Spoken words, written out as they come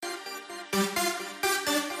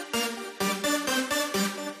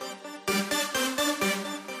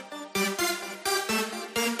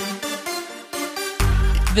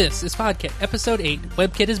This is Podkit, Episode 8,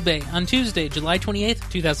 WebKit is Bay, on Tuesday, July 28th,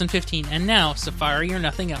 2015, and now, Safari or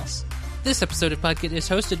Nothing Else. This episode of Podkit is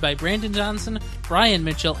hosted by Brandon Johnson, Brian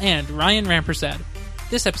Mitchell, and Ryan Rampersad.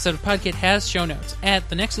 This episode of Podkit has show notes at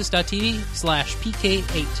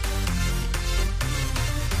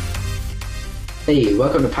thenexus.tv/PK8. Hey,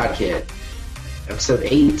 welcome to Podkit, Episode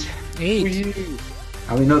 8. 8.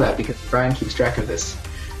 I only know that because Brian keeps track of this.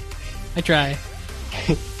 I try.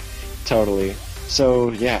 Totally.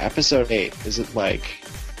 So yeah, episode 8. Is it like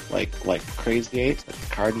Crazy 8, like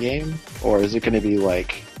a card game, or is it going to be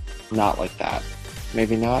like not like that?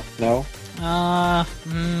 Maybe not. No. I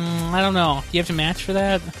don't know. Do you have to match for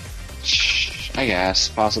that? I guess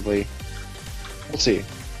possibly. We'll see.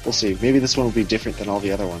 Maybe this one will be different than all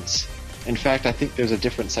the other ones. In fact, I think there's a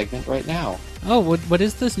different segment right now. Oh, what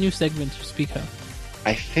is this new segment you speak of?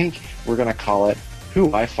 I think we're going to call it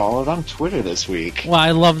Who I Followed on Twitter This Week. Well,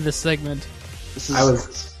 I love this segment. I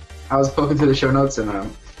was poking through the show notes and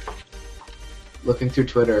looking through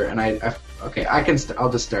Twitter, and I'll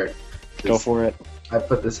just start. Go for it. I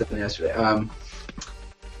put this in yesterday.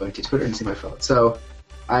 Going to Twitter and see my follow. So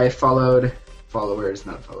I followed followers,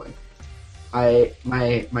 not following. My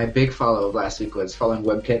big follow of last week was following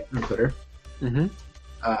WebKit on Twitter. Mm-hmm.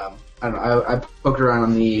 I don't know. I poked around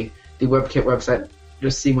on the WebKit website,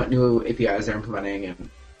 just seeing what new APIs they're implementing and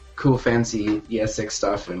cool, fancy ES6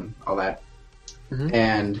 stuff and all that. Mm-hmm.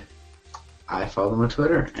 And I follow them on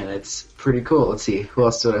Twitter, and it's pretty cool. Let's see, who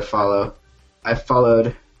else did I follow? I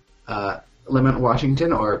followed Lemont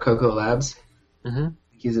Washington, or Cocoa Labs. Mm-hmm.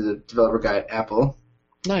 He's a developer guy at Apple.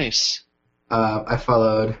 Nice. I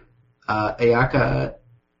followed Ayaka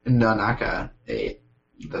Nanaka,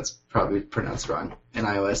 that's probably pronounced wrong, an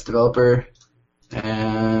iOS developer.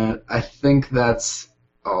 And I think that's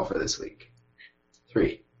all for this week.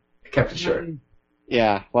 3. I kept it short.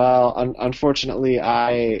 Yeah, well, unfortunately,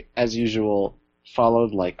 I, as usual,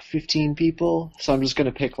 followed like 15 people, so I'm just going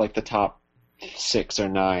to pick like the top 6 or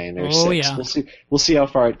 9 or 6. Yeah. We'll see how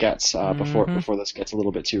far it gets before this gets a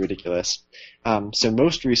little bit too ridiculous. So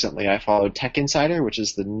most recently, I followed Tech Insider, which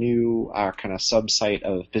is the new kind of sub-site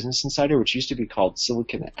of Business Insider, which used to be called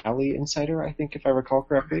Silicon Alley Insider, I think, if I recall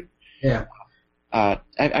correctly. Yeah.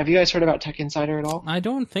 Have you guys heard about Tech Insider at all? I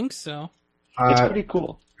don't think so. It's pretty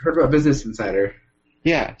cool. Heard about Business Insider.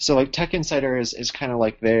 Yeah, so like Tech Insider is kind of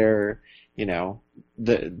like their,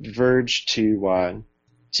 the Verge to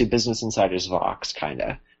Business Insider's Vox, kind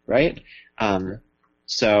of, right?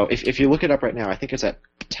 So if you look it up right now, I think it's at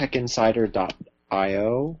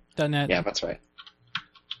techinsider.io. .net. Yeah, that's right.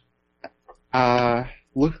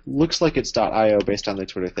 Looks like it's .io based on the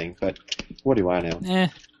Twitter thing, but what do I know?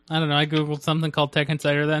 I don't know. I googled something called Tech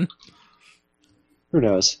Insider then. Who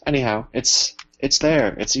knows? Anyhow, it's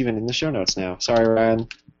there. It's even in the show notes now. Sorry, Ryan.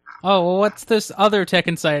 Oh, well, what's this other Tech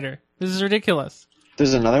Insider? This is ridiculous.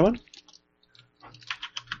 There's another one?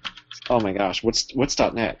 Oh my gosh, what's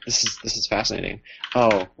 .net? This is fascinating.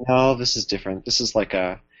 Oh, no, this is different. This is like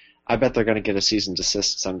I bet they're going to get a cease and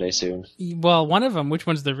desist someday soon. Well, one of them, which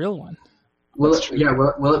one's the real one? Will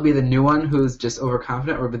it be the new one who's just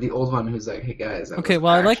overconfident, or be the old one who's like, hey guys, okay,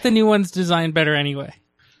 well, I like the new one's design better anyway.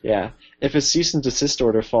 Yeah. If a cease and desist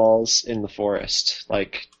order falls in the forest,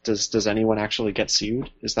 like, does anyone actually get sued?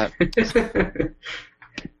 Is that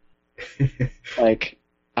like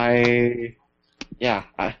I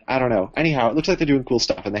don't know. Anyhow, it looks like they're doing cool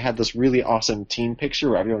stuff, and they had this really awesome team picture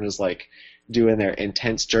where everyone is like doing their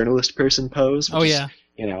intense journalist person pose. Which is,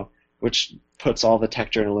 which puts all the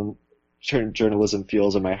tech journalism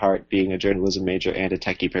feels in my heart, being a journalism major and a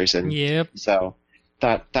techie person. Yep. So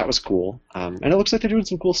that was cool. And it looks like they're doing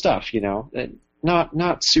some cool stuff,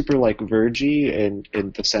 Not super like Vergy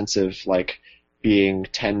in the sense of like being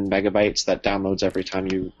 10 megabytes that downloads every time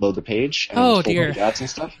you load the page. And oh dear. Ads and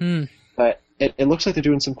stuff. But it looks like they're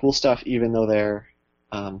doing some cool stuff, even though they're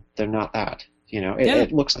not that.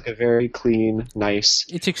 It looks like a very clean, nice.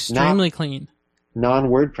 It's extremely clean.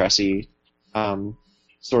 Non-WordPressy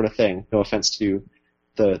sort of thing. No offense to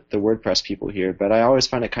the WordPress people here, but I always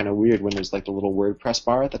find it kind of weird when there's like the little WordPress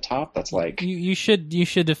bar at the top. That's like you should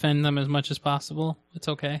defend them as much as possible. It's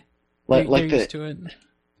okay. They're used to it.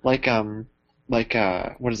 What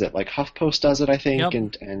is it? Like HuffPost does it, I think, yep.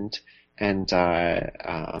 and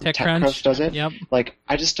TechCrunch does it. Yep. Like,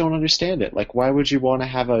 I just don't understand it. Like, why would you want to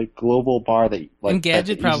have a global bar that like and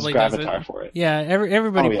Gadget that probably uses does Gravatar it. for it? Yeah,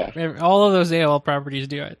 everybody, all of those AOL properties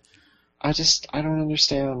do it. I don't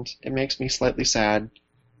understand. It makes me slightly sad.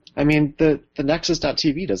 I mean, the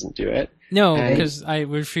Nexus.tv doesn't do it. No, because I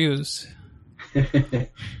refuse.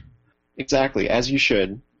 Exactly, as you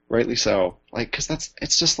should, rightly so. Like, because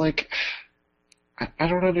it's just like, I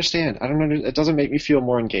don't understand. It doesn't make me feel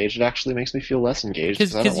more engaged. It actually makes me feel less engaged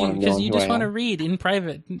because I don't want to know you who just I want to am. read in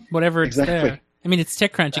private whatever it's Exactly. there. I mean, it's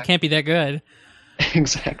TechCrunch. It can't be that good.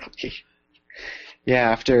 Exactly.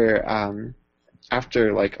 Yeah,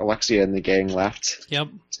 after like Alexia and the gang left Yep.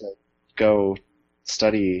 to go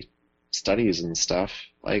studies and stuff,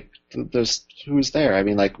 like there's who's there? I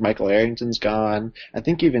mean, like Michael Arrington's gone. I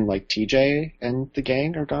think even like TJ and the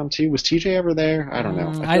gang are gone too. Was TJ ever there? I don't know.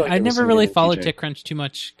 I feel like I there was never somebody really named followed TJ. TechCrunch too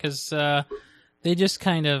much because they just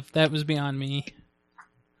kind of that was beyond me.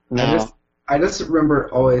 No. I just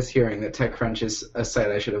remember always hearing that TechCrunch is a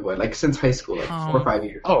site I should avoid, like since high school, like 4 or 5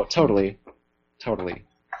 years. Oh, totally.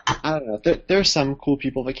 I don't know. There are some cool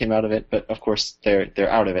people that came out of it, but of course they're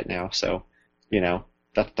out of it now. So,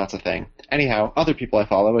 that's a thing. Anyhow, other people I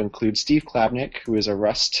follow include Steve Klabnik, who is a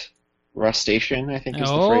Rustation, I think is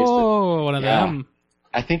the phrase. One of them.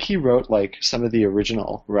 I think he wrote like some of the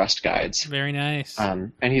original Rust guides. Very nice.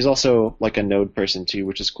 And he's also like a Node person too,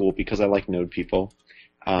 which is cool because I like Node people.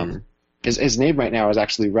 His name right now is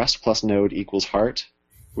actually Rust plus Node equals heart,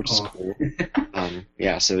 which is cool.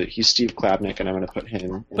 So he's Steve Klabnik, and I'm going to put him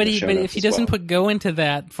in but the show but notes if he as doesn't well. put Go into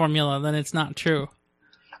that formula, then it's not true.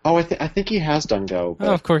 Oh, I think he has done Go, but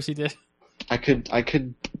Oh, of course he did. I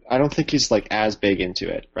don't think he's like as big into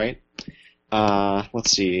it, right?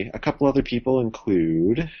 Let's see. A couple other people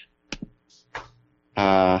include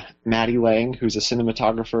Maddie Lang, who's a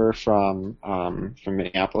cinematographer from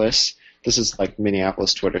Minneapolis. This is like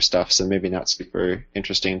Minneapolis Twitter stuff, so maybe not super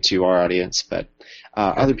interesting to our audience, but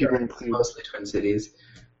other people include Mostly Twin Cities.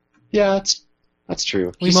 Yeah, that's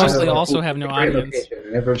true. We mostly also have no Great audience. location,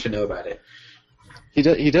 and everyone should know about it.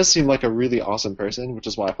 He does seem like a really awesome person, which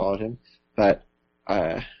is why I followed him. But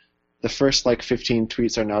the first like 15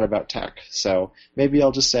 tweets are not about tech, so maybe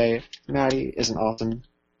I'll just say Maddie is an awesome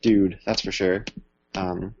dude, that's for sure.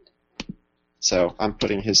 So I'm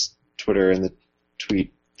putting his Twitter in the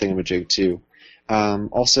tweet thingamajig too.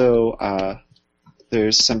 Also,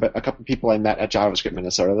 there's a couple people I met at JavaScript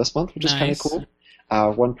Minnesota this month, which is kind of Nice. cool.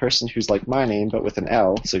 One person who's like my name but with an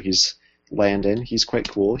L, so he's Landon. He's quite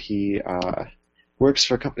cool. He works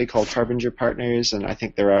for a company called Harbinger Partners, and I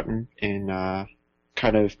think they're out in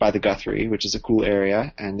kind of by the Guthrie, which is a cool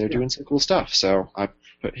area, and they're doing some cool stuff. So I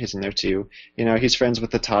put his in there too. He's friends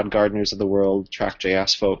with the Todd Gardners of the world,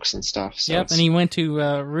 Track.js folks and stuff. So Yep, and he went to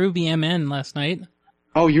Ruby MN last night.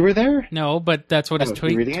 Oh, you were there? No, but that's what his Oh,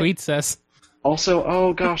 you reading it? tweet says. Also,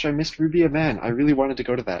 oh gosh, I missed Ruby MN. I really wanted to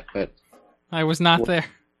go to that, but I was not there.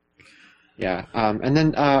 yeah. And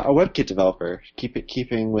then a WebKit developer,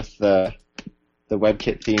 keeping with the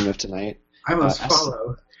WebKit theme of tonight. I must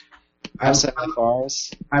follow. I'm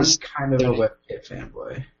SMFRs. kind of a WebKit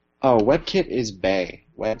fanboy. Oh, WebKit is bae.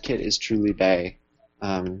 WebKit is truly bae.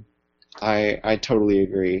 I totally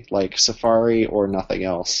agree. Like Safari or nothing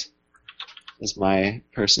else is my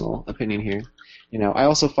personal opinion here. I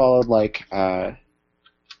also followed like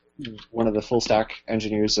one of the full stack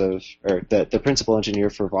engineers or the principal engineer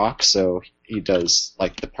for Vox, so he does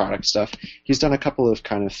like the product stuff. He's done a couple of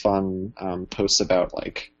kind of fun posts about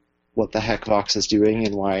like what the heck Vox is doing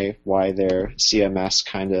and why their CMS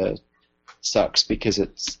kind of sucks because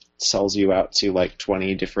it sells you out to like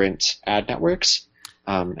 20 different ad networks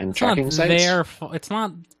and It's tracking not sites. It's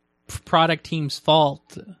not product team's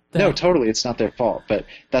fault. No, totally, it's not their fault, but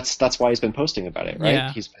that's why he's been posting about it, right?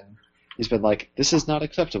 Yeah. He's been like, this is not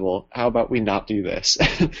acceptable. How about we not do this?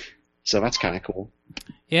 So that's kind of cool.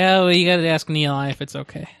 Yeah, well, you got to ask Neil if it's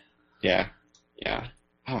okay. Yeah.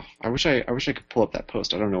 Oh, I wish I could pull up that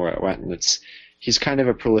post. I don't know where it went, and he's kind of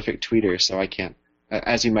a prolific tweeter, so I can't,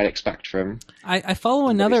 as you might expect from. I follow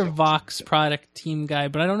Somebody another else. Vox product team guy,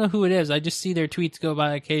 but I don't know who it is. I just see their tweets go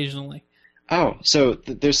by occasionally. Oh, so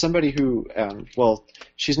there's somebody who,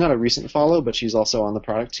 she's not a recent follow, but she's also on the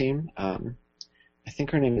product team. I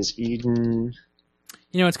think her name is Eden.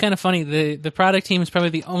 It's kind of funny. The product team is probably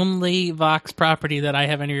the only Vox property that I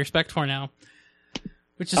have any respect for now,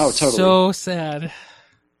 which is totally. so sad.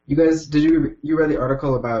 You guys, did you read the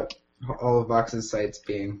article about all of Vox's sites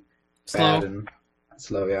being Slow. bad and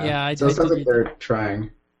slow? Yeah. Yeah, I So it sounds did. like they're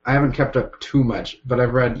trying. I haven't kept up too much, but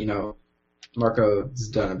I've read. Marco's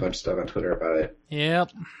done a bunch of stuff on Twitter about it.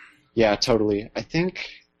 Yep. Yeah, totally. I think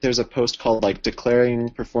there's a post called like declaring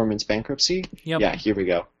performance bankruptcy. Yep. Yeah, here we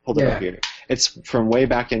go. Hold it Yeah. up here. It's from way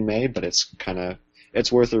back in May, but it's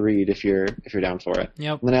worth a read if you're down for it.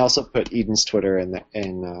 Yep. And then I also put Eden's Twitter in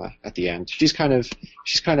at the end. She's kind of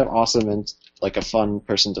awesome and like a fun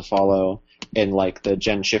person to follow in like the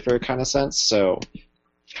Jen Schiffer kind of sense. So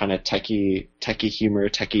kind of techie humor,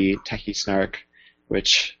 techie snark,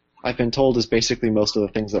 which I've been told is basically most of the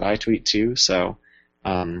things that I tweet too. So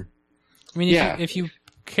I mean, if you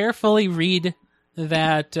carefully read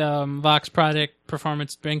that Vox product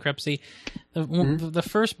performance bankruptcy, the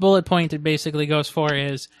first bullet point it basically goes for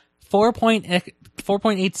is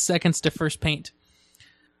 4.8 seconds to first paint.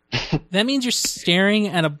 That means you're staring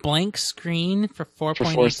at a blank screen for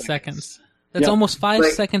 4.8 seconds. That's almost 5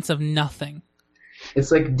 seconds of nothing.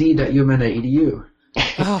 It's like d.umn.edu.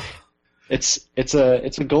 Oh. It's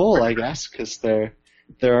a goal, I guess, because they're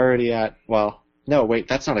already at, well, no, wait,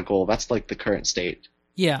 that's not a goal. That's like the current state.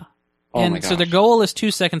 Yeah. Oh my and gosh. so their goal is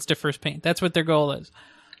 2 seconds to first paint. That's what their goal is.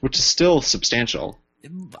 Which is still substantial.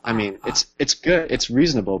 I mean, it's good. It's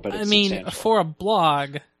reasonable, but it's substantial. For a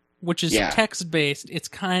blog, which is text-based, it's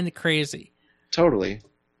kind of crazy. Totally.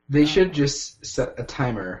 They should just set a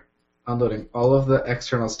timer on loading all of the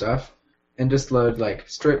external stuff and just load like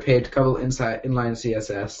straight page, couple inline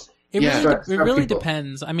CSS. It really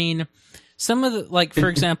depends. I mean, some of the, like, for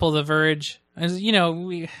example, The Verge, as you know,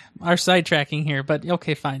 we are sidetracking here, but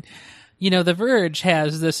okay, fine. You know, The Verge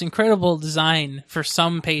has this incredible design for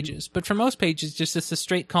some pages, but for most pages, just it's a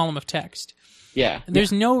straight column of text. Yeah. And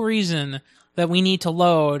there's no reason that we need to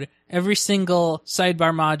load every single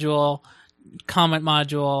sidebar module, comment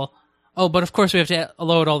module. Oh, but of course we have to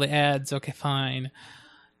load all the ads. Okay, fine.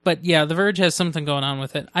 But yeah, The Verge has something going on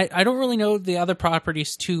with it. I don't really know the other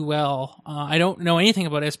properties too well. I don't know anything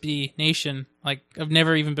about SB Nation. Like, I've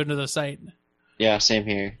never even been to the site. Yeah, same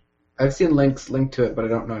here. I've seen links linked to it, but I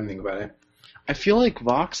don't know anything about it. I feel like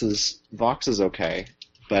Vox is okay,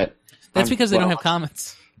 but that's because they don't have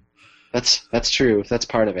comments. That's true. That's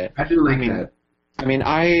part of it. I do like that. I mean,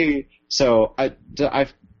 I've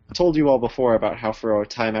told you all before about how for a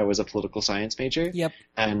time I was a political science major. Yep.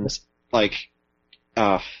 And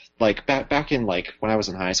back in like when I was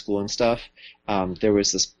in high school and stuff, there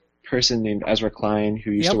was this person named Ezra Klein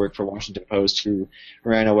who used to work for Washington Post who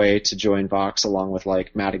ran away to join Vox along with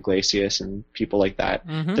like Matt Iglesias and people like that.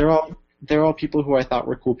 Mm-hmm. They're all people who I thought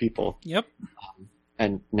were cool people. Yep.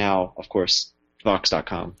 And now, of course,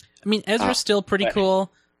 Vox.com. I mean, Ezra's still pretty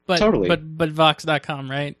cool, but totally. but Vox.com,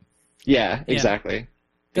 right? Yeah, exactly.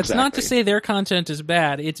 That's not to say their content is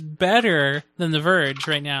bad. It's better than The Verge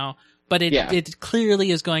right now, but it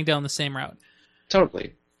clearly is going down the same route.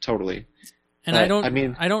 Totally. And I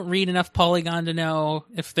don't read enough Polygon to know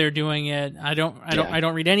if they're doing it. I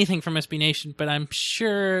don't read anything from SB Nation, but I'm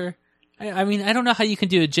sure. I mean, I don't know how you can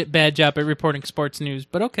do a bad job at reporting sports news,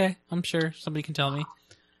 but okay, I'm sure somebody can tell me.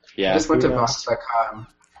 Yeah. I just went to Vox.com,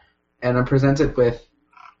 and I'm presented with,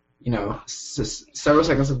 several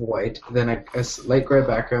seconds of white, then a light gray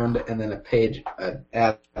background, and then an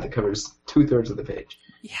ad that covers 2/3 of the page.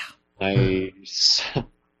 Yeah. Nice.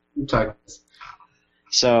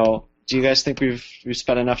 So, do you guys think we've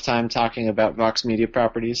spent enough time talking about Vox Media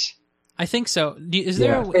properties? I think so.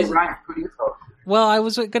 Ryan, who do you follow? Well, I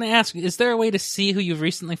was going to ask, is there a way to see who you've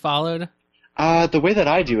recently followed? The way that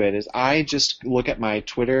I do it is I just look at my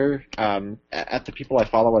Twitter, at the people I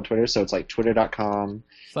follow on Twitter, so it's like twitter.com/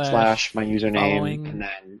 my username, following.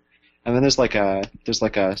 and then it's like a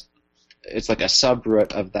subroot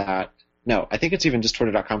of that. No, I think it's even just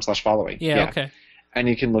twitter.com/following. Yeah, okay. And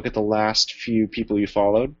you can look at the last few people you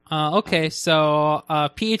followed. Okay, so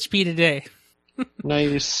PHP Today.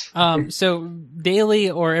 Nice. So daily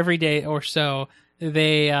or every day or so,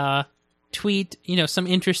 they tweet, some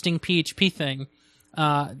interesting PHP thing.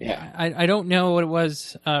 I don't know what it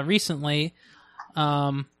was recently.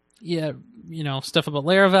 Stuff about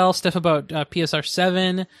Laravel, stuff about PSR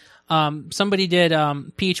 7. Somebody did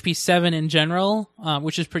PHP 7 in general,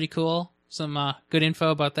 which is pretty cool. Some good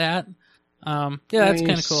info about that. That's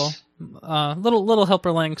kind of cool. Little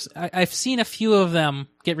helper links. I've seen a few of them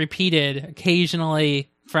get repeated occasionally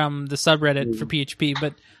from the subreddit for PHP,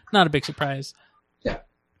 but not a big surprise. Yeah.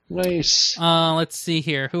 Nice. Let's see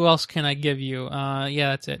here. Who else can I give you?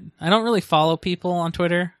 That's it. I don't really follow people on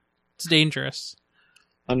Twitter. It's dangerous.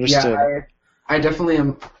 Understood. Yeah, I definitely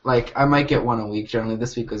am. Like, I might get one a week. Generally,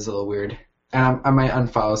 this week was a little weird, and I might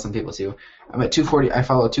unfollow some people too. I'm at 240. I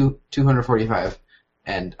follow 245,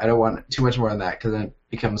 and I don't want too much more than that because then it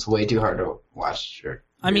becomes way too hard to watch.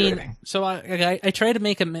 So I try to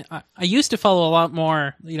make I used to follow a lot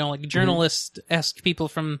more, like journalist-esque people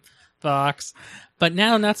from Vox, but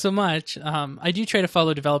now not so much. I do try to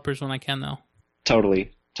follow developers when I can, though.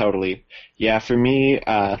 Totally. Yeah, for me,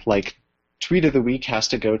 tweet of the week has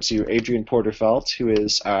to go to Adrian Porterfelt, who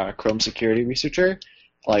is a Chrome security researcher.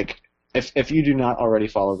 Like, if you do not already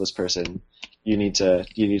follow this person, you need to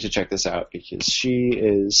check this out because she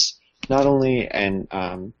is not only an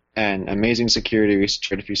amazing security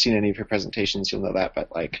researcher. If you've seen any of her presentations, you'll know that. But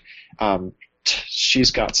she's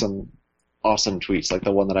got some awesome tweets, like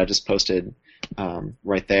the one that I just posted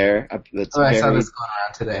right there. That's I saw this going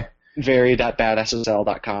around today.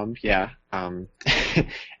 very.badssl.com. Yeah.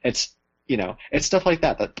 It's, it's stuff like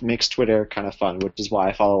that makes Twitter kind of fun, which is why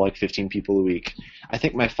I follow like 15 people a week. I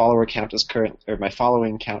think my following count is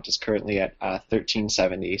currently at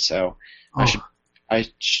 1370. So I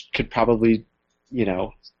could probably,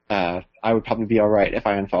 I would probably be all right if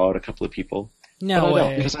I unfollowed a couple of people. No but way. I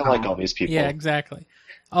don't, because I like all these people. Yeah, exactly.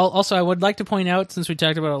 Also, I would like to point out, since we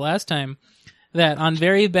talked about it last time, that on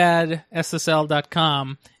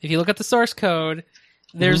verybadssl.com, if you look at the source code,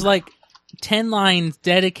 there's like 10 lines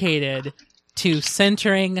dedicated to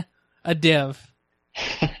centering a div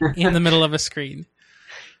in the middle of a screen.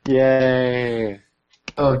 Yay.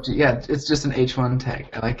 Oh, yeah, it's just an H1 tag.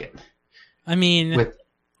 I like it. I mean...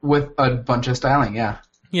 With a bunch of styling, yeah.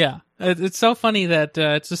 Yeah. It's so funny that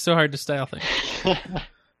it's just so hard to style things.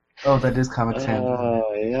 Oh, that is Comic Sans.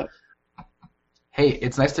 Oh, yep. Hey,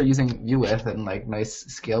 it's nice they're using ViewWidth and like nice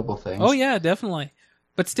scalable things. Oh yeah, definitely.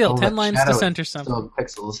 But still, 10 lines to center something. Still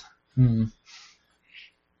pixels.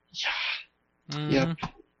 Yep.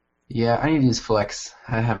 Yeah, I need to use Flex.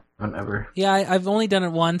 I haven't ever. Yeah, I've only done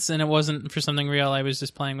it once, and it wasn't for something real. I was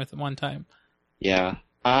just playing with it one time. Yeah.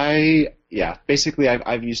 Basically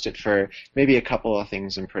I've used it for maybe a couple of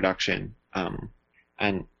things in production.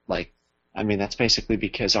 And like, I mean, that's basically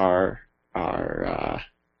because our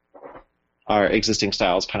existing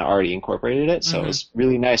styles kind of already incorporated it, so it's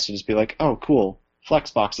really nice to just be like, oh, cool,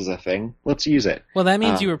 Flexbox is a thing, let's use it. Well, that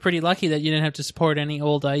means you were pretty lucky that you didn't have to support any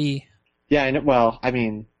old IE. Yeah, I know, well, I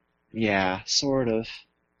mean, yeah, sort of.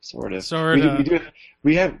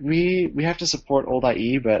 We have to support old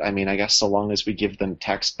IE, but I mean, I guess so long as we give them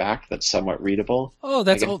text back that's somewhat readable. Oh,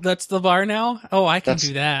 that's the bar now? Oh, I can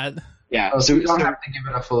do that. Yeah. So we don't have to give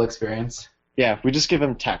it a full experience. Yeah, we just give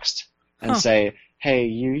them text and say, hey,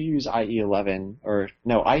 you use IE11, or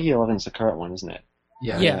no, IE11 is the current one, isn't it?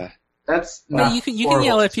 Yeah. That's not well, you can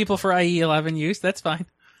yell at people for IE11 use. That's fine.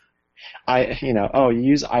 You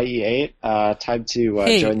use IE8. Time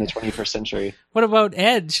to join the 21st century. What about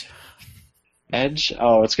Edge? Edge?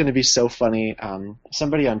 Oh, it's going to be so funny.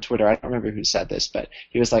 Somebody on Twitter, I don't remember who said this, but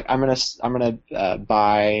he was like, I'm gonna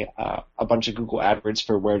buy a bunch of Google AdWords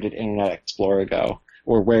for where did Internet Explorer go,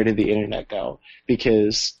 or where did the Internet go,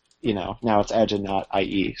 because now it's Edge and not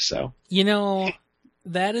IE. So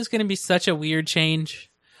that is going to be such a weird change.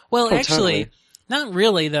 Well, actually, totally. Not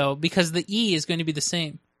really though, because the E is going to be the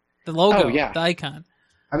same. The logo, the icon.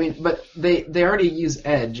 I mean, but they already use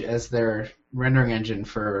Edge as their rendering engine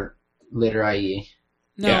for later IE.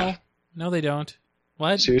 No, they don't.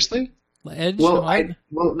 What? Seriously? Edge? No,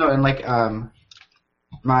 and like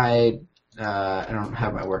my I don't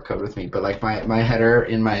have my work code with me, but like my header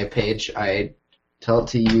in my page, I tell it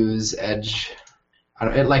to use Edge.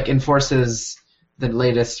 It like enforces the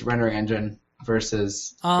latest rendering engine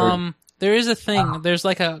versus. There is a thing. There's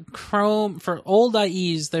like a Chrome for old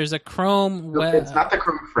IEs. There's a Chrome. It's not the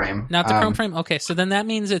Chrome frame. Not the Chrome frame. Okay, so then that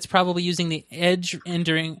means it's probably using the Edge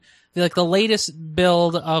rendering, like the latest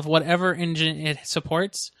build of whatever engine it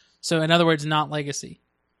supports. So in other words, not legacy.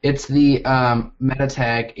 It's the meta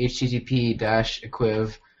tag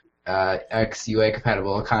http-equiv x UA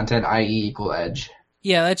compatible content IE equal Edge.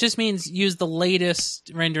 Yeah, that just means use the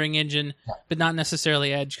latest rendering engine, but not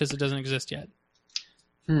necessarily Edge because it doesn't exist yet.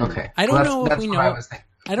 Okay. I don't know if we know.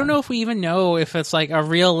 I don't know if we even know if it's like a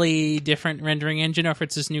really different rendering engine or if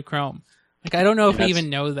it's this new Chrome. Like I don't know if we even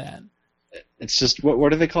know that. It's just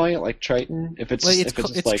what are they calling it? Like Triton?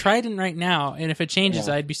 It's Triton right now, and if it changes,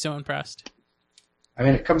 I'd be so impressed. I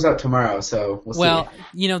mean, it comes out tomorrow, so we'll see. Well,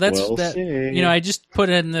 I just put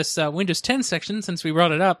in this Windows 10 section since we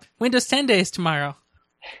brought it up. Windows 10 days tomorrow.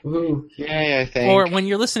 Woohoo. Yay, I think. Or when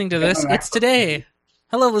you're listening to this, it's today.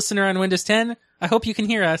 Hello, listener on Windows 10. I hope you can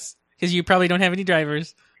hear us, because you probably don't have any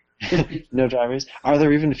drivers. No drivers. Are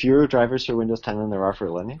there even fewer drivers for Windows 10 than there are for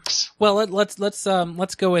Linux? Well,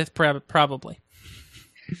 let's go with probably.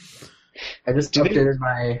 I just updated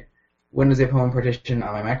my Windows 8 home partition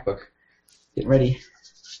on my MacBook. Getting ready.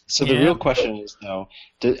 So the real question is though,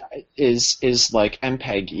 is like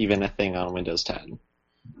MPEG even a thing on Windows 10?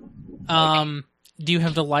 Do you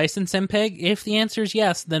have to license MPEG? If the answer is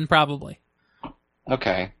yes, then probably.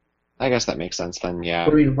 Okay. I guess that makes sense then, yeah.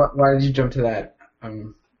 What do you mean, why did you jump to that?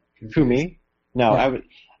 Who, me? No, yeah.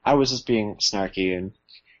 I was just being snarky and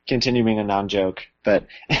continuing a non-joke, but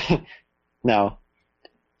no.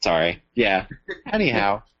 Sorry. Yeah.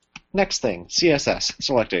 Anyhow, next thing, CSS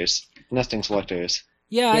selectors, nesting selectors.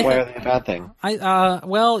 Yeah, why are they a bad thing?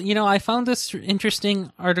 I found this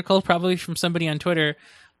interesting article probably from somebody on Twitter,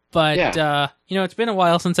 but it's been a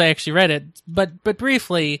while since I actually read it. But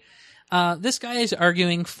briefly, this guy is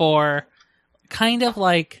arguing for kind of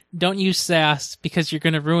like don't use Sass because you're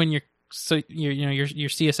going to ruin your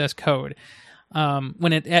CSS code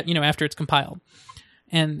when after it's compiled.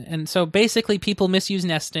 And so basically people misuse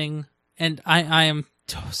nesting, and I am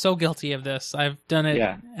so guilty of this. I've done it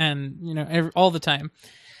and all the time.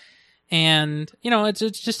 And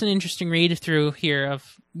it's just an interesting read through here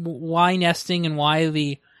of why nesting and why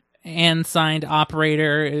the and signed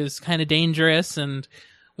operator is kind of dangerous, and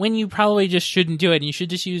when you probably just shouldn't do it, and you should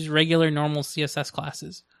just use regular normal CSS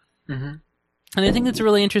classes. Mm-hmm. And I think that's a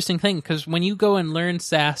really interesting thing, because when you go and learn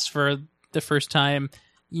Sass for the first time,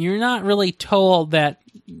 you're not really told that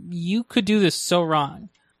you could do this so wrong.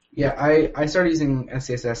 Yeah, I started using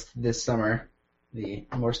SCSS this summer, the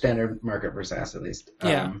more standard markup for Sass at least.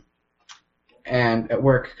 Yeah. And at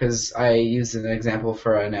work, because I used an example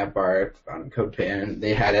for a nav bar on CodePen, and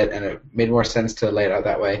they had it, and it made more sense to lay it out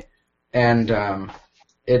that way. And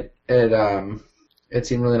it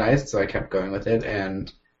seemed really nice, so I kept going with it.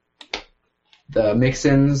 And the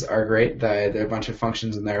mix-ins are great. There are a bunch of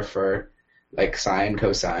functions in there for like sine,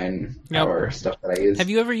 cosine, power, stuff that I use. Have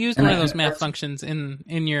you ever used one of those math functions in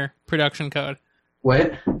your production code?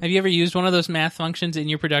 What? Have you ever used one of those math functions in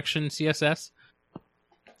your production CSS?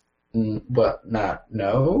 But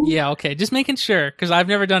no. Yeah, okay. Just making sure, because I've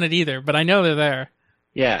never done it either, but I know they're there.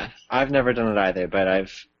 Yeah, I've never done it either, but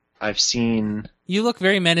I've seen. You look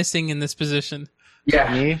very menacing in this position.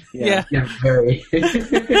 Yeah. Me? Yeah. Yeah, very.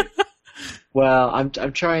 Well,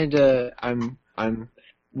 I'm trying to. I'm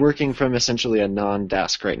working from essentially a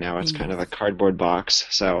non-desk right now. It's kind of a cardboard box,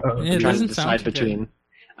 so It I'm trying to doesn't decide sound too good.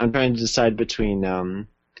 I'm trying to decide between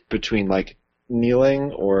like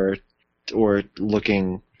kneeling or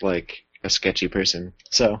looking like a sketchy person.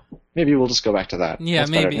 So maybe we'll just go back to that. Yeah,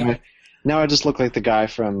 That's better. maybe. Now I just look like the guy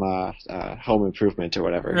from Home Improvement or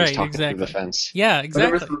whatever, Right, just talking exactly. through the fence. Yeah,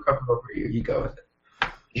 exactly. Whatever's more comfortable for you, you go with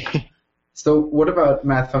it. So what about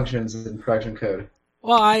math functions in production code?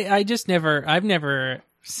 Well, I've never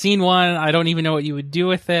seen one. I don't even know what you would do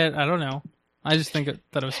with it. I don't know. I just think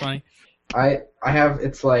that it was funny. I have,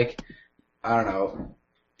 it's like, I don't know,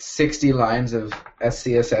 60 lines of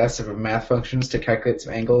SCSS of math functions to calculate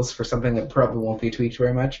some angles for something that probably won't be tweaked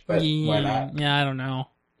very much, but why not? Yeah, I don't know.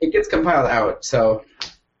 It gets compiled out, so...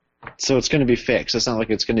 So it's going to be fixed. It's not like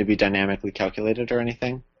it's going to be dynamically calculated or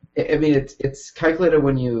anything? I mean, it's calculated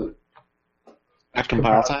when you At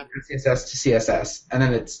compile time? CSS to CSS, and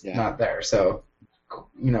then it's not there. So,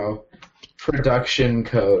 production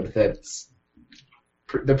code that's...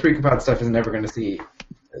 The precompiled stuff is never going to see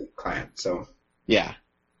the client, so... Yeah.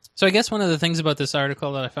 So I guess one of the things about this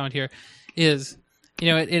article that I found here is,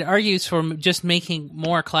 it argues for just making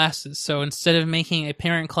more classes. So instead of making a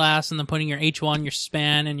parent class and then putting your H1, your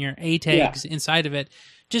span, and your A tags inside of it,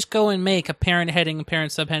 just go and make a parent heading, a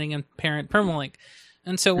parent subheading, and parent permalink.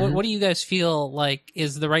 And so what do you guys feel like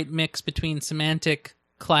is the right mix between semantic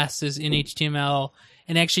classes in HTML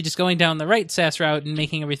and actually just going down the right Sass route and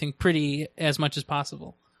making everything pretty as much as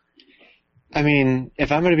possible? I mean,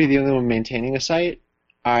 if I'm going to be the only one maintaining a site,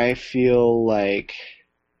 I feel like,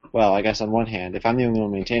 well, I guess on one hand, if I'm the only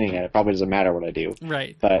one maintaining it, it probably doesn't matter what I do.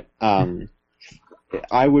 Right. But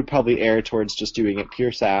I would probably err towards just doing it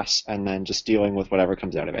pure Sass and then just dealing with whatever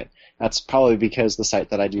comes out of it. That's probably because the site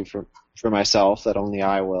that I do for myself, that only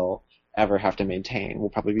I will ever have to maintain, will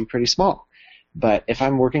probably be pretty small. But if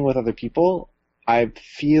I'm working with other people, I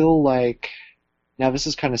feel like... Now, this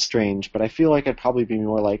is kind of strange, but I feel like I'd probably be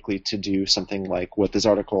more likely to do something like what this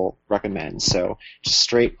article recommends. So just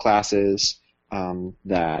straight classes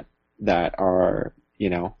that are,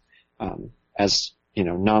 as,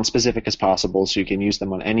 non-specific as possible, so you can use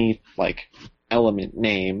them on any, element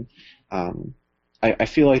name. I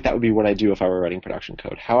feel like that would be what I'd do if I were writing production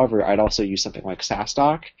code. However, I'd also use something like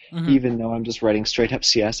SassDoc, even though I'm just writing straight up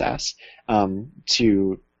CSS,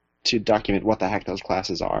 to document what the heck those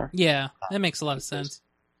classes are. Yeah, that makes a lot of sense.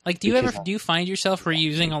 Do you find yourself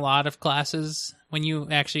reusing a lot of classes when you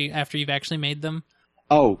after you've actually made them?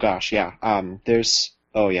 Oh gosh, yeah. On one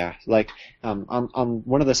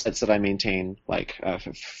of the sites that I maintain,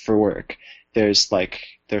 for work, there's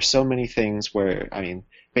so many things where,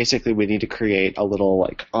 basically we need to create a little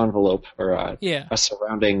envelope or a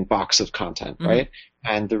surrounding box of content, right?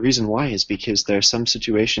 And the reason why is because there's some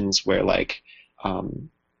situations where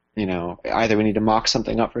either we need to mock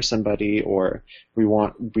something up for somebody, or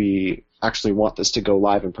we actually want this to go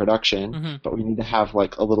live in production, but we need to have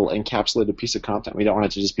a little encapsulated piece of content. We don't want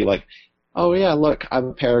it to just be oh yeah, look, I'm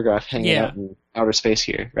a paragraph hanging out in outer space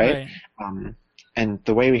here, right? And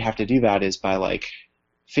the way we have to do that is by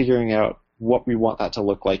figuring out what we want that to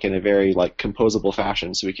look like in a very composable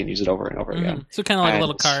fashion, so we can use it over and over again. So kind of like a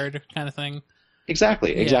little card kind of thing.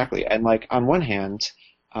 Exactly. And like on one hand,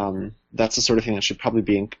 that's the sort of thing that should probably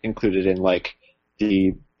be included in like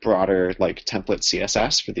the broader like template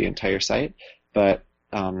CSS for the entire site. But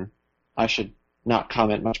I should not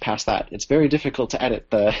comment much past that. It's very difficult to edit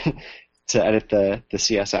the the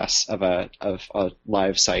CSS of a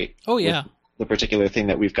live site. Oh yeah. With the particular thing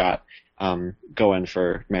that we've got going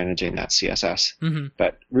for managing that CSS. Mm-hmm.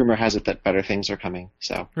 But rumor has it that better things are coming.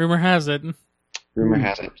 So rumor has it. Rumor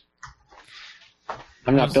has it.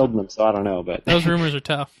 I'm not building them, so I don't know. But those rumors are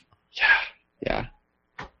tough. Yeah.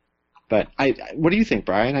 But what do you think,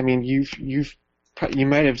 Brian? I mean, you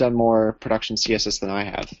might have done more production CSS than I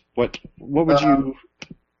have. What would you?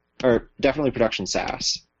 Or definitely production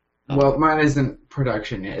SAS. Well, mine isn't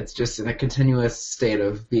production yet. It's just in a continuous state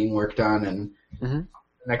of being worked on, and the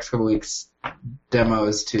next couple weeks,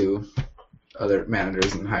 demos to other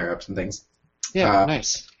managers and higher ups and things. Yeah,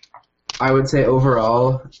 nice. I would say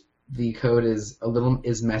overall, the code is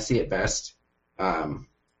messy at best.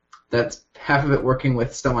 That's half of it working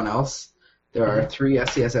with someone else. There are 3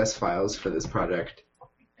 SCSS files for this project,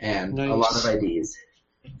 and a lot of IDs,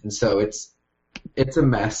 and so it's a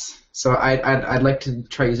mess. So I'd like to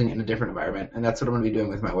try using it in a different environment, and that's what I'm going to be doing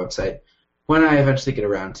with my website when I eventually get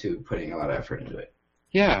around to putting a lot of effort into it.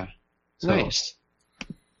 Yeah, so nice.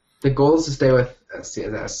 The goal is to stay with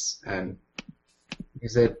CSS and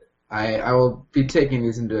use it. I will be taking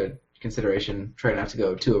these into consideration, try not to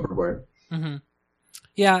go too overboard. Mm-hmm.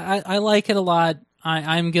 Yeah, I like it a lot.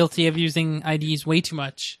 I'm guilty of using IDs way too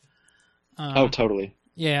much. Oh, totally.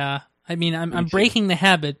 Yeah, I mean, I'm breaking the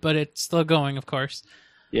habit, but it's still going, of course.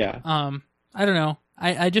 Yeah. I don't know.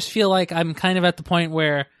 I just feel like I'm kind of at the point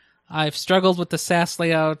where I've struggled with the Sass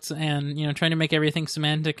layouts and, trying to make everything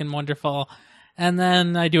semantic and wonderful, and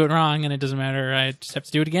then I do it wrong, and it doesn't matter. I just have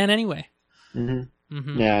to do it again anyway. Mm-hmm.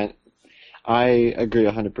 Mm-hmm. Yeah, I agree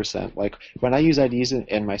 100%. Like, when I use IDs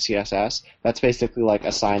in my CSS, that's basically like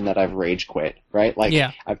a sign that I've rage quit, right? Like,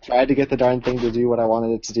 I've tried to get the darn thing to do what I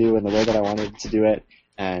wanted it to do in the way that I wanted it to do it,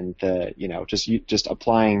 and just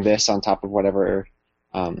applying this on top of whatever,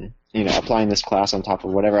 applying this class on top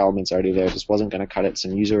of whatever element's already there just wasn't going to cut it.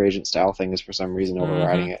 Some user agent style thing is for some reason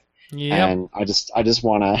overriding it, and I just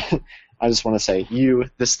want to say,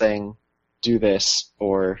 this thing, do this,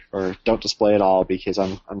 or don't display it all, because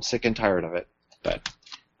I'm sick and tired of it. But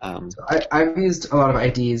so I've used a lot of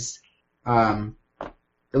IDs, at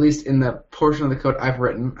least in the portion of the code I've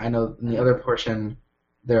written. I know in the other portion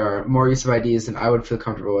there are more use of IDs than I would feel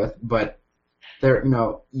comfortable with, but there,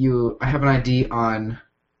 I have an ID on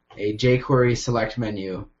a jQuery select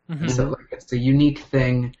menu, so it's a unique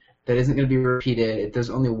thing that isn't going to be repeated. There's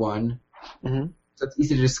only one, so it's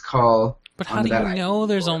easy to just call. But how do you know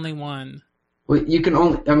there's only one? Well, you can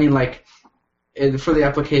only, for the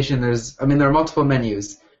application, there are multiple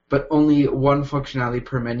menus, but only one functionality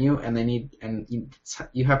per menu, and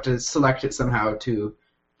you have to select it somehow to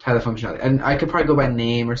tie the functionality. And I could probably go by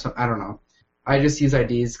name or something. I don't know. I just use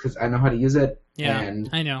IDs because I know how to use it. Yeah, and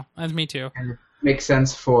I know. That's me too. And it makes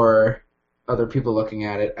sense for other people looking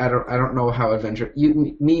at it. I don't know how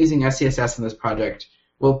me using SCSS in this project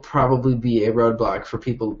will probably be a roadblock for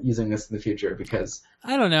people using this in the future, because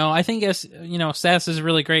I don't know. I think Sass is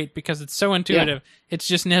really great because it's so intuitive. Yeah. It's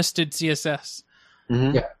just nested CSS.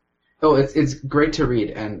 Mm-hmm. Yeah. Oh, it's great to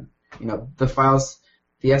read, and the files,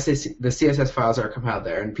 the CSS files are compiled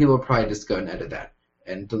there, and people will probably just go and edit that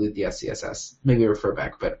and delete the SCSS, maybe refer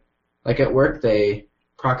back. But like at work, they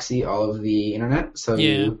proxy all of the internet, so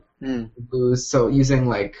you lose. So using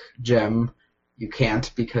like Gem, you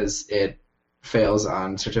can't, because it fails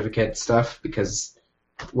on certificate stuff, because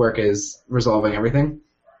work is resolving everything.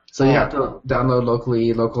 So you have to download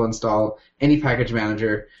locally, local install, any package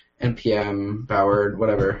manager, npm, Bowered,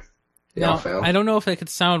 whatever. They all fail. I don't know if it could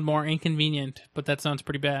sound more inconvenient, but that sounds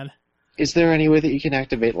pretty bad. Is there any way that you can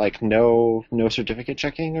activate like no certificate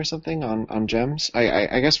checking or something on gems?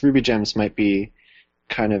 I guess Ruby gems might be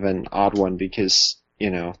kind of an odd one, because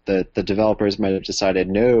the developers might have decided,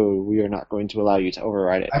 no, we are not going to allow you to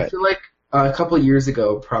override it. I feel like a couple of years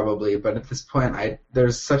ago, probably, but at this point,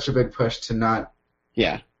 there's such a big push to not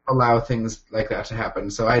allow things like that to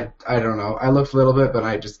happen. So I don't know. I looked a little bit, but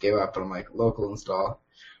I just gave up, and I'm like, local install.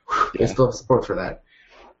 They still have support for that.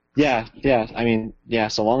 Yeah. I mean,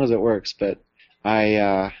 so long as it works. But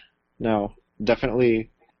no, definitely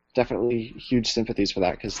huge sympathies for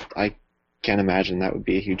that, because I can't imagine that would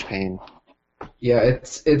be a huge pain. Yeah,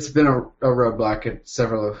 it's been a roadblock at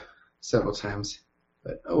several times,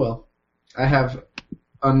 but oh well. I have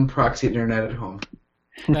unproxied internet at home.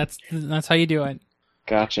 That's how you do it.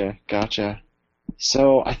 Gotcha.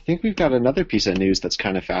 So I think we've got another piece of news that's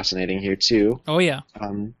kind of fascinating here too. Oh yeah.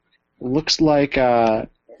 looks like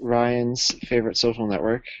Ryan's favorite social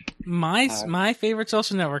network. My favorite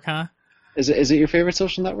social network, huh? Is it your favorite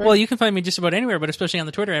social network? Well, you can find me just about anywhere, but especially on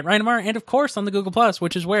the Twitter at Ryan Amar, and of course on the Google Plus,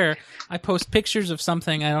 which is where I post pictures of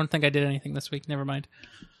something. I don't think I did anything this week. Never mind.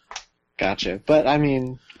 Gotcha. But I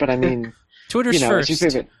mean, Twitter's first. It's your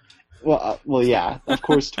favorite. Well, yeah, of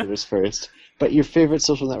course Twitter's first. But your favorite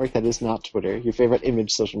social network that is not Twitter, your favorite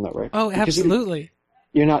image social network. Oh, absolutely.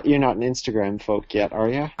 You're not an Instagram folk yet, are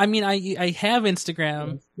you? I mean, I have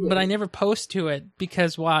Instagram, but I never post to it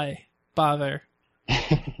because why bother?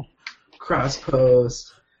 Cross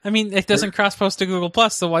post. I mean, it doesn't cross post to Google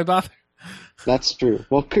Plus, so why bother? That's true.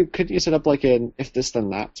 Well, could you set up like an if this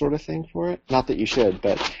then that sort of thing for it? Not that you should,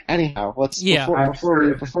 but anyhow, let's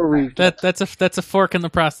before we that's a fork in the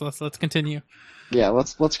process. Let's continue. Yeah,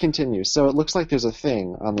 let's continue. So it looks like there's a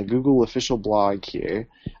thing on the Google official blog here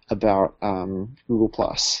about Google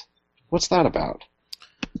Plus. What's that about?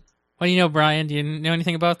 Well, you know, Brian, do you know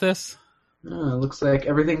anything about this? Oh, it looks like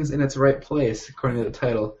everything's in its right place, according to the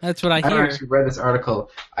title. That's what I I hear. haven't actually read this article.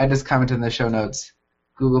 I just commented in the show notes.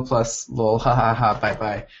 Google Plus, lol, ha ha ha, bye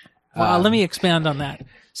bye. Well, let me expand on that.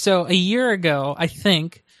 So a year ago, I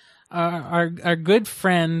think, our good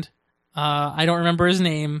friend, I don't remember his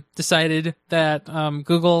name, decided that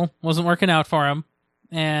Google wasn't working out for him,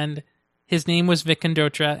 and his name was Vic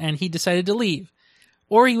Condotra, and he decided to leave.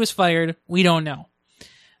 Or he was fired, we don't know.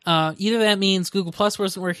 Either that means Google Plus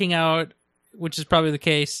wasn't working out, which is probably the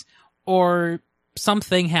case, or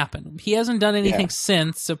something happened. He hasn't done anything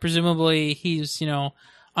since, so presumably he's,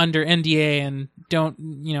 under NDA and don't,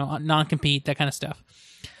 non-compete, that kind of stuff.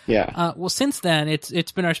 Yeah. Well, since then,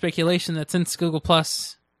 it's been our speculation that since Google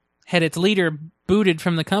Plus had its leader booted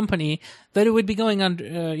from the company, that it would be going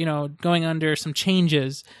under some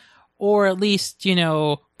changes, or at least,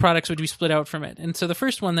 products would be split out from it. And so the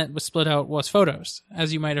first one that was split out was Photos,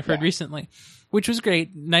 as you might have heard recently, which was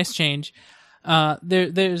great. Nice change.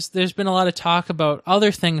 There's been a lot of talk about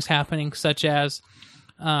other things happening, such as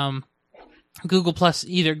Google Plus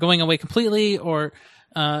either going away completely or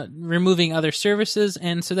removing other services,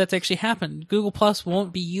 and so that's actually happened. Google Plus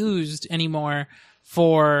won't be used anymore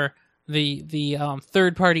for the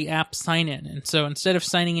third-party app sign-in, and so instead of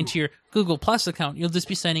signing into your Google Plus account, you'll just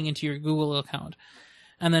be signing into your Google account.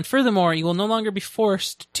 And then furthermore, you will no longer be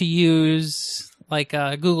forced to use like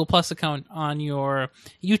a Google Plus account on your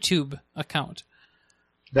YouTube account.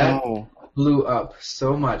 That blew up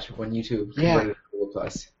so much when YouTube converted to Google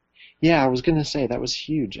Plus. Yeah, I was gonna say that was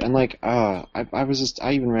huge, and I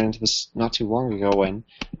even ran into this not too long ago when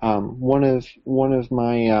one of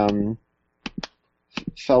my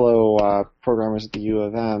fellow programmers at the U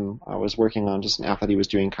of M was working on just an app that he was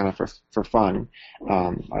doing kind of for fun,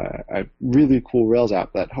 a really cool Rails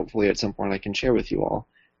app that hopefully at some point I can share with you all.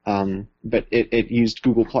 But it used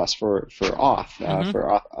Google Plus for auth,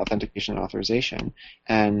 for authentication and authorization,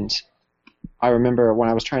 and I remember when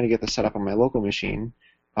I was trying to get this set up on my local machine.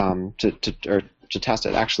 To test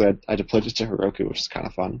it. Actually, I deployed it to Heroku, which is kind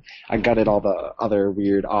of fun. I gutted all the other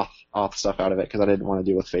weird auth stuff out of it because I didn't want to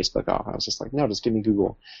deal with Facebook auth. I was just like, no, just give me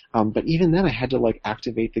Google. But even then, I had to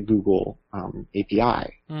activate the Google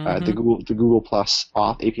API, the Google Plus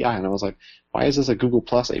auth API, and I was like, why is this a Google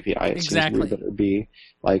Plus API? It Exactly. seems weird that it would be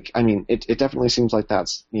it definitely seems like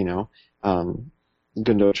that's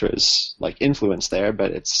Gundotra's influence there,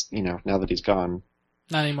 but it's now that he's gone,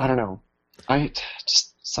 Not anymore. I don't know. I just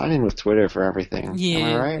sign in with Twitter for everything. Yeah,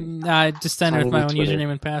 Am I right? I just sign in with my own Twitter.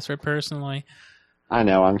 username and password personally. I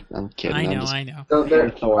know. I'm kidding. I know. So there,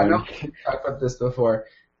 Thorn. I know we talked about this before.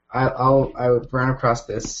 I ran across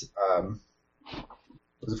this.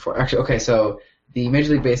 Was it for actually? Okay, so the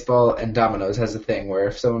Major League Baseball and Domino's has a thing where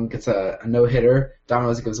if someone gets a no-hitter,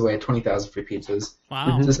 Domino's gives away 20,000 free pizzas.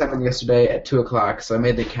 Wow. So this happened yesterday at 2:00. So I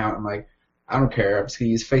made the account. I'm like, I don't care. I'm just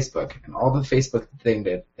gonna use Facebook, and all the Facebook thing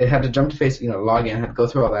did. It had to jump to Facebook, log in, had to go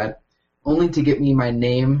through all that, only to get me my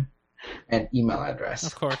name and email address.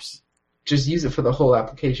 Of course. Just use it for the whole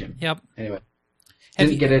application. Yep. Anyway,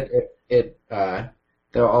 didn't get it.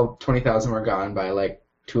 They all 20,000 were gone by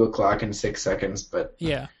 2:00 and 6 seconds. But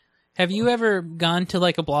Yeah. Have you ever gone to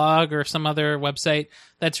a blog or some other website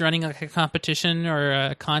that's running a competition or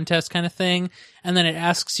a contest kind of thing, and then it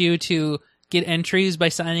asks you to get entries by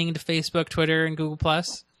signing into Facebook, Twitter, and Google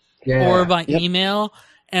Plus, or by email,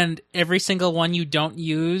 and every single one you don't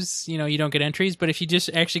use, you don't get entries. But if you just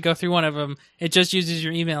actually go through one of them, it just uses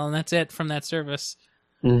your email, and that's it from that service.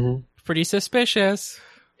 Mm-hmm. Pretty suspicious.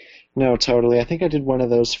 No, totally. I think I did one of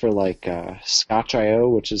those for Scotch.io,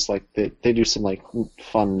 which is they do some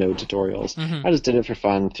fun Node tutorials. Mm-hmm. I just did it for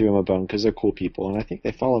fun, threw them a bone because they're cool people, and I think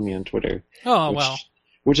they follow me on Twitter. Oh, well.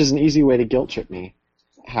 Which is an easy way to guilt trip me.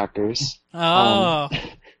 hackers. Oh,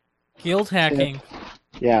 guild hacking.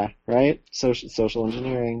 Yeah, right? Social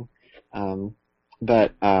engineering.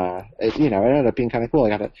 But it ended up being kind of cool. I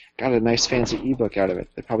got a nice fancy ebook out of it.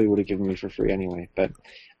 They probably would have given me for free anyway. But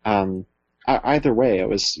either way, it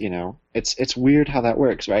was, it's weird how that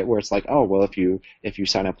works, right? Where it's like, oh, well, if you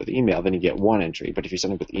sign up with email, then you get one entry. But if you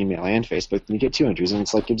sign up with email and Facebook, then you get two entries. And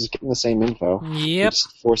it's like you're just getting the same info. Yep.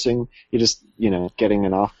 You're just getting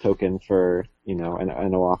an auth token for, an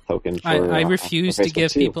OAuth token for I refuse for to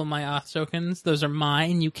give too. people my auth tokens. Those are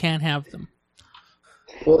mine. You can't have them.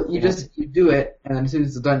 Well, you do it, and then as soon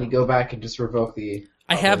as it's done, you go back and just revoke the.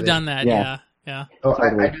 I have done that. Yeah. Yeah. Oh,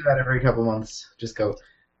 Totally. I do that every couple months. Just go.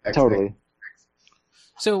 exit. Totally.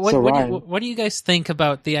 So what do you guys think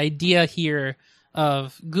about the idea here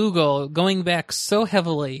of Google going back so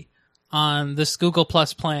heavily on this Google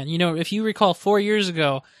Plus plan? If you recall 4 years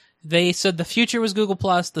ago, they said the future was Google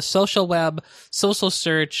Plus, the social web, social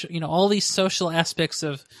search, all these social aspects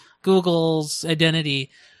of Google's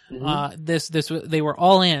identity. Mm-hmm. They were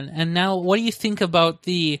all in. And now what do you think about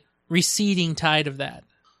the receding tide of that?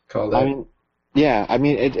 Called it.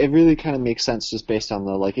 It really kind of makes sense just based on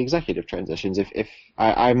the executive transitions. If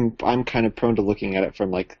I'm kind of prone to looking at it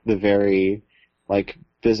from the very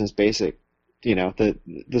business basic,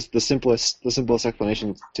 the simplest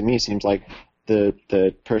explanation to me seems like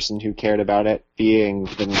the person who cared about it being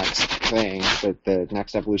the next thing, the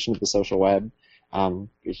next evolution of the social web,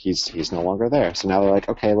 he's no longer there. So now they're like,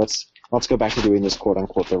 okay, let's go back to doing this quote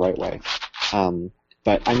unquote the right way.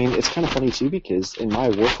 But it's kind of funny too, because in my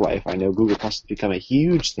work life, I know Google Plus has become a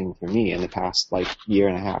huge thing for me in the past year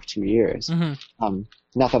and a half, 2 years. Mm-hmm.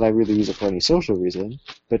 Not that I really use it for any social reason,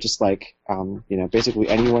 but just basically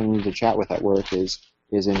anyone I need to chat with at work is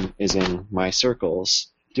in my circles.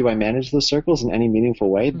 Do I manage those circles in any meaningful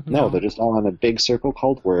way? No, they're just all in a big circle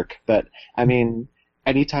called work. But anytime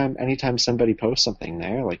somebody posts something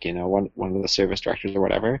there, one of the service directors or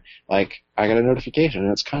whatever, I get a notification,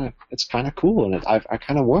 and it's kind of cool, and I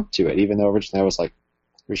kind of warmed to it, even though originally I was like,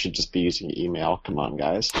 we should just be using email. Come on,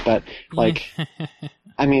 guys. But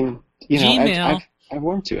Gmail. I've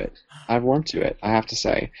warmed to it. I have to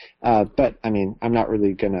say. But I'm not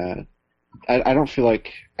really gonna. I don't feel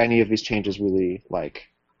like any of these changes really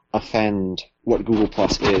offend what Google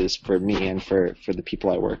Plus is for me and for the people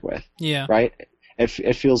I work with. Yeah. Right?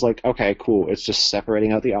 It feels like, okay, cool, it's just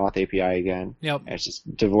separating out the auth API again. Yep. It's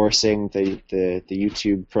just divorcing the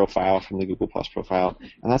YouTube profile from the Google Plus profile,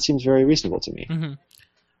 and that seems very reasonable to me. Mm-hmm.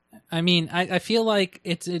 I feel like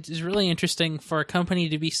it's really interesting for a company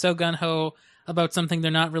to be so gung-ho about something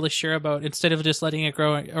they're not really sure about, instead of just letting it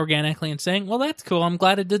grow organically and saying, well, that's cool, I'm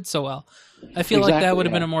glad it did so well. I feel like that would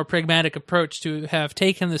have been a more pragmatic approach to have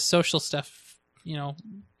taken this social stuff,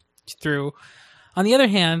 through. On the other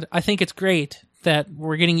hand, I think it's great that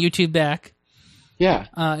we're getting YouTube back. Yeah.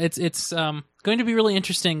 It's going to be really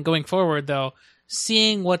interesting going forward, though,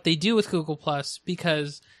 seeing what they do with Google Plus,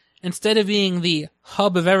 because instead of being the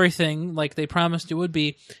hub of everything like they promised it would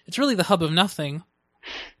be, it's really the hub of nothing.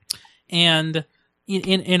 And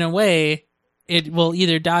in a way, it will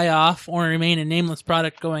either die off or remain a nameless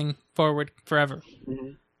product going forward forever.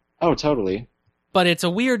 Mm-hmm. Oh, totally. But it's a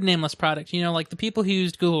weird nameless product. The people who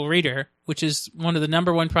used Google Reader, which is one of the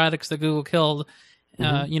number one products that Google killed,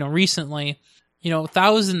 recently,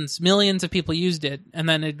 thousands, millions of people used it, and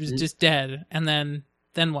then it was just dead. And then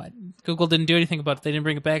what? Google didn't do anything about it. They didn't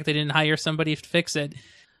bring it back. They didn't hire somebody to fix it.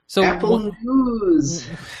 So Apple News.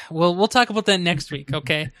 We'll talk about that next week,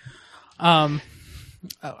 okay?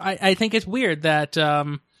 I think it's weird that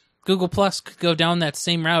Google Plus could go down that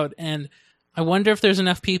same route, and I wonder if there's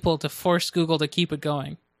enough people to force Google to keep it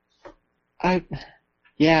going. For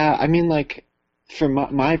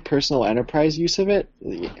my personal enterprise use of it,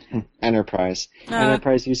 enterprise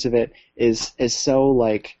use of it is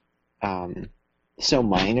so so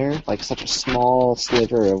minor, such a small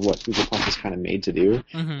sliver of what Google Plus is kind of made to do,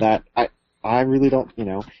 that I really don't,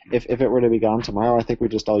 if it were to be gone tomorrow, I think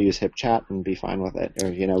we'd just all use HipChat and be fine with it. Or,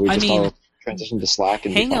 all transition to Slack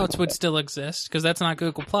and Hangouts would still exist, because that's not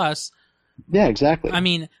Google Plus. Yeah, exactly.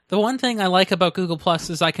 The one thing I like about Google Plus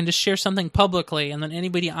is I can just share something publicly, and then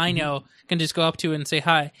anybody I know can just go up to it and say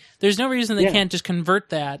hi. There's no reason they can't just convert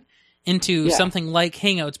that into something like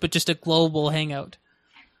Hangouts, but just a global Hangout.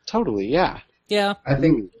 Totally, yeah. Yeah. I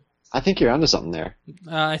think you're onto something there.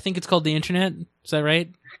 I think it's called the Internet. Is that right?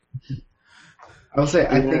 I will say,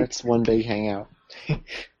 I think it's one big Hangout.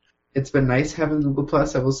 It's been nice having Google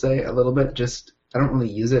Plus, I will say, a little bit. Just, I don't really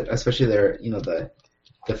use it, especially their,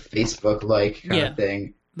 the Facebook-like kind of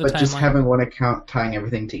thing. But just having one account tying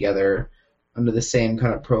everything together under the same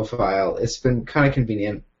kind of profile, it's been kind of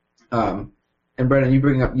convenient. And And Brennan, you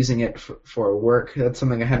bring up using it for work. That's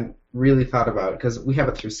something I hadn't really thought about because we have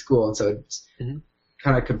it through school, and so it's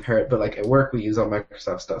kind of compare it. But like at work, we use all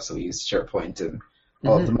Microsoft stuff, so we use SharePoint and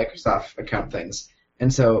all of the Microsoft account things.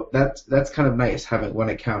 And so that's kind of nice having one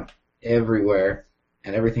account everywhere,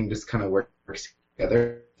 and everything just kind of works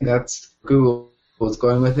together. That's Google was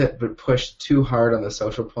going with it, but pushed too hard on the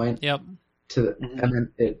social point. Yep. And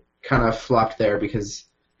then it kind of flopped there because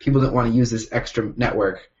people didn't want to use this extra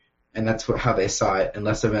network. And that's how they saw it, and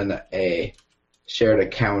less of a shared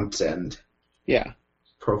account and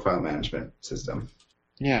profile management system.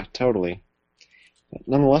 Yeah, totally. But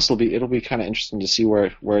nonetheless, it'll be kind of interesting to see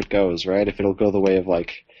where it goes, right? If it'll go the way of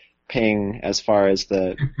like paying as far as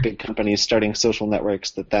the big companies starting social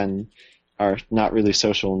networks that then are not really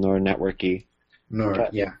social nor networky.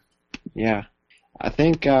 Yeah. I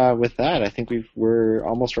think with that, I think we're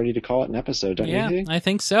almost ready to call it an episode, don't you think? Yeah, I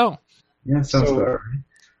think so. Yeah, sounds good.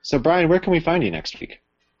 So, Brian, where can we find you next week?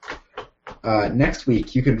 Next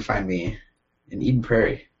week, you can find me in Eden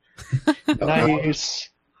Prairie. Nice.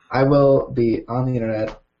 I will be on the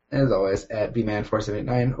internet, as always, at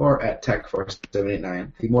bman4789 or at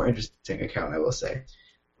tech4789, the more interesting account, I will say.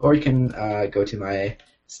 Or you can go to my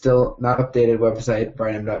still not updated website,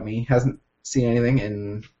 brianm.me. Hasn't seen anything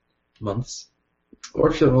in months. Or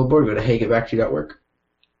if you're feeling a little bored, go to heygetbacktoo.work.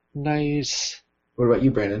 Nice. What about you,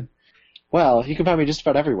 Brandon? Well, you can find me just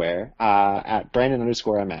about everywhere at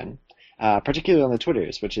Brandon_MN, particularly on the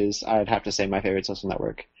Twitters, which is, I'd have to say, my favorite social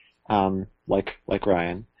network, like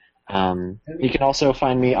Ryan. You can also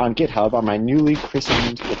find me on GitHub on my newly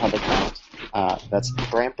christened GitHub account. That's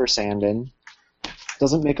Brampersanden.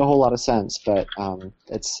 Doesn't make a whole lot of sense, but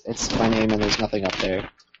it's my name and there's nothing up there.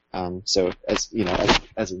 So as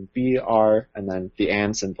in BR and then the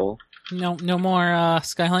and symbol. No more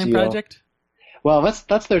Skyline Project. Well,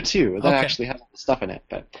 that's there too. That Okay. actually has stuff in it,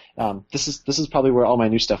 but this is probably where all my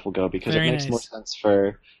new stuff will go because Very it makes nice. more sense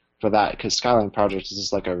for that because Skyline Project is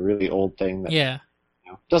just like a really old thing that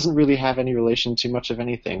doesn't really have any relation to much of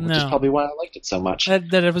anything, which is No. probably why I liked it so much.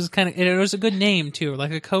 That it was it was a good name too,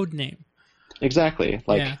 like a code name. Exactly,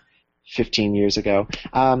 15 years ago.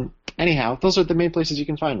 Anyhow, those are the main places you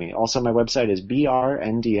can find me. Also, my website is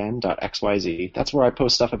brndn.xyz. That's where I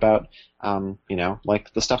post stuff about,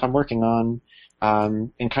 like the stuff I'm working on,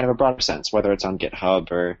 in kind of a broader sense, whether it's on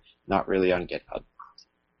GitHub or not really on GitHub.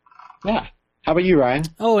 Yeah. How about you, Ryan?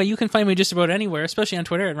 Oh, you can find me just about anywhere, especially on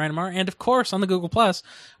Twitter at RyanMar, and of course on the Google+,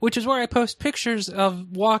 which is where I post pictures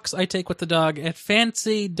of walks I take with the dog at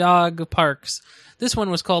fancy dog parks. This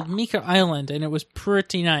one was called Mika Island, and it was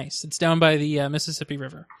pretty nice. It's down by the Mississippi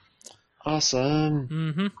River. Awesome.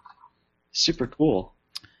 Mm-hmm. Super cool.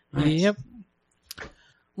 Nice. Yep.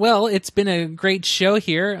 Well, it's been a great show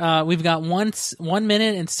here. We've got 1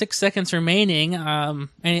 minute and 6 seconds remaining.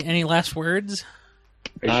 Any last words?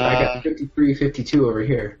 I got 53, 52 over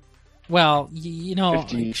here. Well,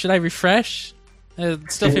 50. should I refresh?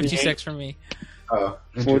 It's still 56 for me. Oh,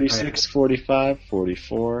 46, 45,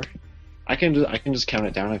 44. I can just count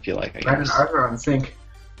it down if you like, I Brandon, guess. ours are on sync.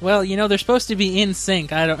 Well, they're supposed to be in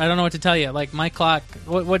sync. I don't know what to tell you. Like my clock,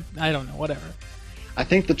 what I don't know, whatever. I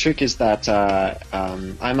think the trick is that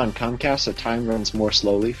I'm on Comcast, so time runs more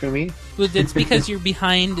slowly for me. Well, it's because you're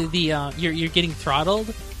behind the you're getting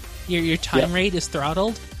throttled. Your time rate is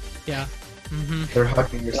throttled. Yeah. Mm-hmm. They're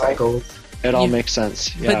hugging your cycles. It all makes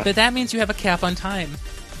sense. Yeah, But that means you have a cap on time.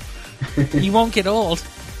 You won't get old.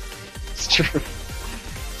 it's true.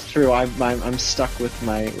 It's true. I'm stuck with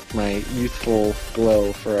my youthful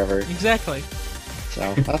glow forever. Exactly.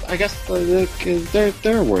 So I guess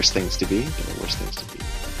there are worse things to be.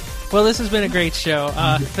 Well, this has been a great show.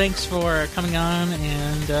 Thanks for coming on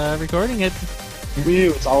and recording it.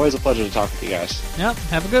 It's always a pleasure to talk with you guys. Yep.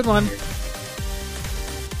 Have a good one.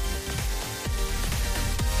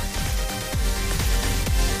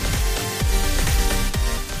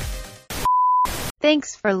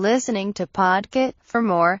 Thanks for listening to Podkit. For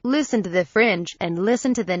more, listen to The Fringe and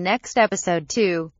listen to the next episode too.